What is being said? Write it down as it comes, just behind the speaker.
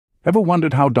Ever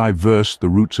wondered how diverse the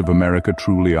roots of America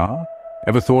truly are?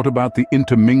 Ever thought about the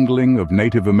intermingling of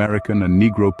Native American and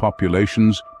Negro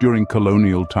populations during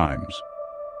colonial times?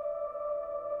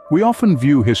 We often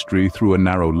view history through a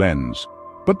narrow lens,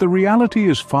 but the reality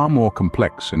is far more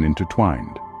complex and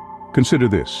intertwined. Consider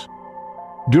this.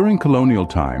 During colonial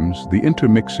times, the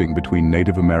intermixing between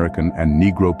Native American and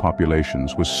Negro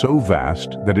populations was so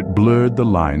vast that it blurred the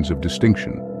lines of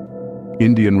distinction.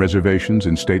 Indian reservations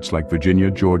in states like Virginia,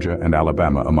 Georgia, and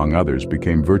Alabama, among others,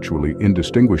 became virtually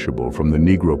indistinguishable from the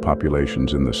Negro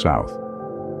populations in the South.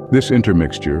 This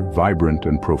intermixture, vibrant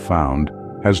and profound,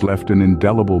 has left an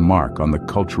indelible mark on the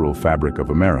cultural fabric of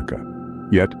America.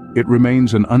 Yet, it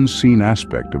remains an unseen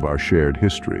aspect of our shared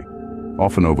history,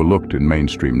 often overlooked in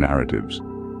mainstream narratives.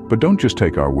 But don't just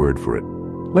take our word for it.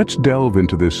 Let's delve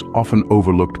into this often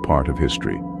overlooked part of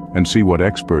history and see what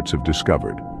experts have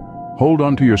discovered. Hold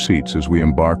on to your seats as we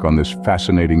embark on this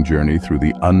fascinating journey through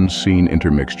the unseen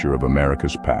intermixture of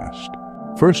America's past.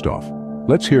 First off,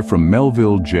 let's hear from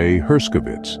Melville J.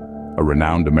 Herskovits, a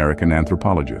renowned American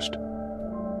anthropologist.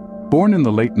 Born in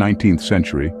the late 19th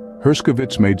century,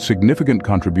 Herskovits made significant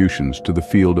contributions to the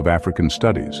field of African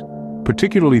studies,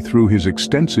 particularly through his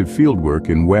extensive fieldwork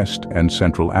in West and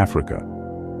Central Africa.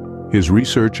 His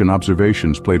research and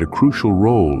observations played a crucial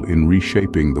role in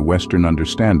reshaping the Western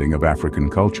understanding of African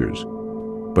cultures.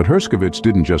 But Herskovits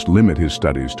didn't just limit his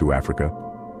studies to Africa.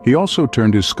 He also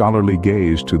turned his scholarly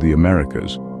gaze to the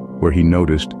Americas, where he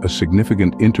noticed a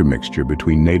significant intermixture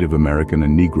between Native American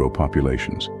and Negro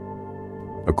populations.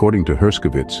 According to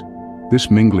Herskovits,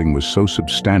 this mingling was so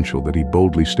substantial that he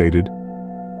boldly stated,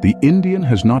 "The Indian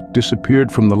has not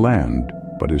disappeared from the land,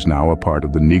 but is now a part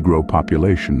of the Negro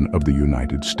population of the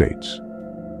United States."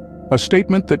 A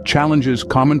statement that challenges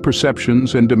common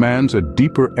perceptions and demands a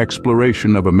deeper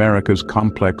exploration of America's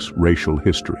complex racial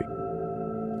history.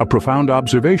 A profound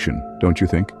observation, don't you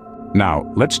think?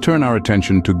 Now, let's turn our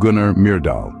attention to Gunnar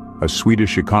Myrdal, a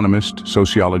Swedish economist,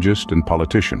 sociologist, and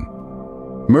politician.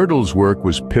 Myrdal's work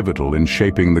was pivotal in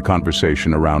shaping the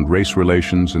conversation around race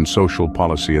relations and social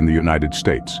policy in the United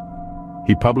States.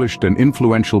 He published an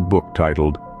influential book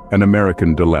titled An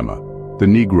American Dilemma: The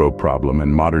Negro Problem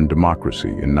and Modern Democracy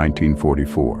in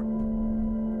 1944.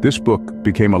 This book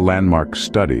became a landmark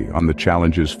study on the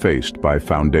challenges faced by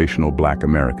foundational Black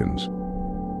Americans.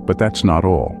 But that's not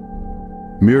all.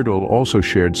 Myrdal also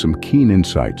shared some keen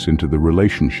insights into the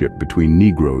relationship between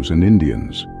Negroes and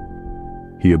Indians.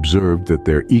 He observed that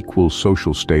their equal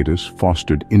social status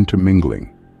fostered intermingling.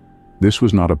 This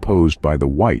was not opposed by the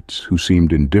whites, who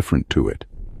seemed indifferent to it.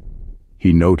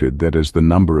 He noted that as the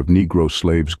number of Negro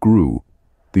slaves grew,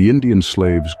 the Indian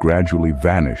slaves gradually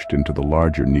vanished into the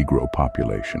larger Negro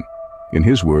population. In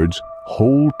his words,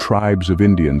 whole tribes of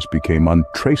Indians became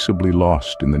untraceably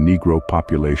lost in the Negro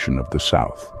population of the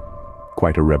South.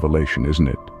 Quite a revelation, isn't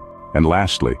it? And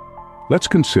lastly, let's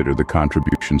consider the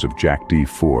contributions of Jack D.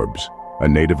 Forbes, a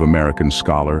Native American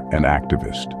scholar and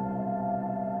activist.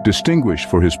 Distinguished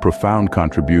for his profound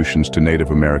contributions to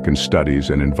Native American studies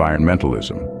and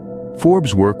environmentalism,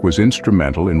 Forbes' work was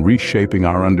instrumental in reshaping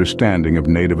our understanding of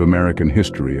Native American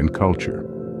history and culture.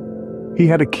 He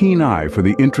had a keen eye for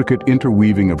the intricate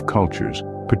interweaving of cultures,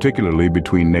 particularly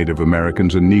between Native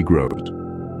Americans and Negroes.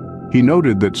 He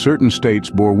noted that certain states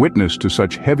bore witness to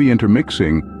such heavy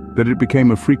intermixing that it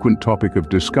became a frequent topic of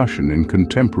discussion in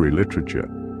contemporary literature.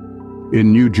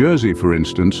 In New Jersey, for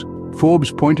instance,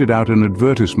 Forbes pointed out an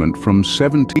advertisement from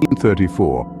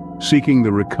 1734 seeking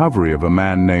the recovery of a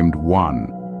man named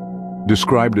Juan.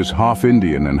 Described as half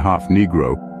Indian and half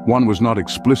Negro, Juan was not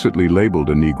explicitly labeled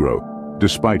a Negro,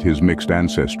 despite his mixed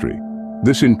ancestry.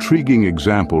 This intriguing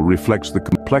example reflects the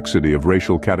complexity of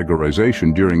racial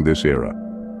categorization during this era.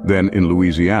 Then, in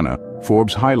Louisiana,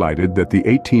 Forbes highlighted that the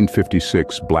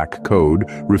 1856 Black Code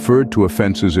referred to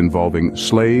offenses involving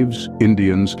slaves,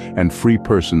 Indians, and free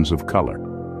persons of color.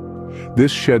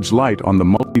 This sheds light on the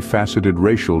multifaceted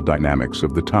racial dynamics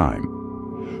of the time.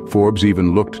 Forbes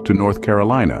even looked to North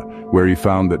Carolina, where he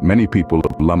found that many people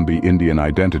of Lumbee Indian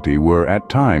identity were at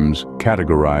times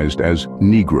categorized as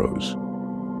Negroes.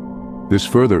 This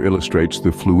further illustrates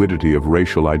the fluidity of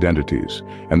racial identities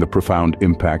and the profound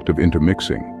impact of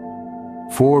intermixing.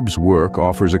 Forbes' work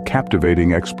offers a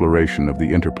captivating exploration of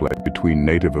the interplay between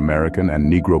Native American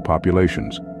and Negro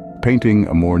populations, painting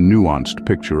a more nuanced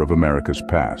picture of America's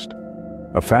past.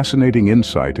 A fascinating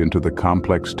insight into the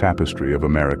complex tapestry of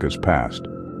America's past.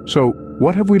 So,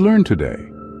 what have we learned today?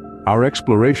 Our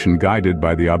exploration, guided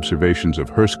by the observations of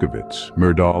Herskovits,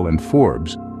 Myrdal, and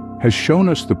Forbes, has shown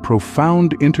us the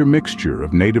profound intermixture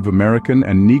of Native American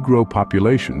and Negro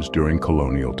populations during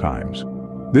colonial times.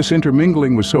 This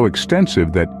intermingling was so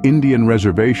extensive that Indian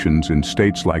reservations in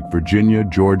states like Virginia,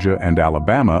 Georgia, and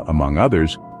Alabama, among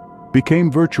others, became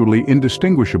virtually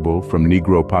indistinguishable from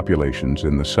Negro populations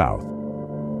in the South.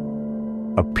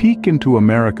 A peek into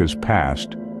America's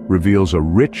past reveals a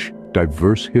rich,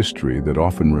 diverse history that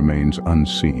often remains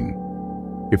unseen.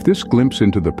 If this glimpse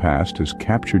into the past has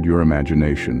captured your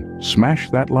imagination, smash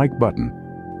that like button,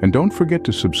 and don't forget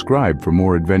to subscribe for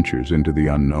more adventures into the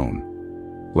unknown.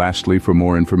 Lastly, for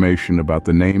more information about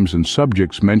the names and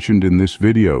subjects mentioned in this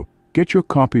video, get your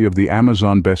copy of the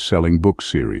Amazon best-selling book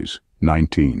series,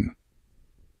 19.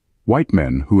 White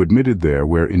Men Who Admitted There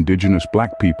Were Indigenous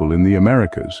Black People in the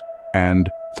Americas, and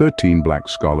 13 Black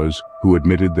Scholars Who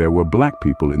Admitted There Were Black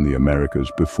People in the Americas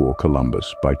Before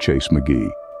Columbus by Chase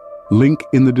McGee. Link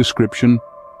in the description.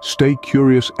 Stay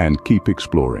curious and keep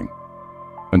exploring.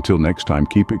 Until next time,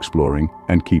 keep exploring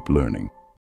and keep learning.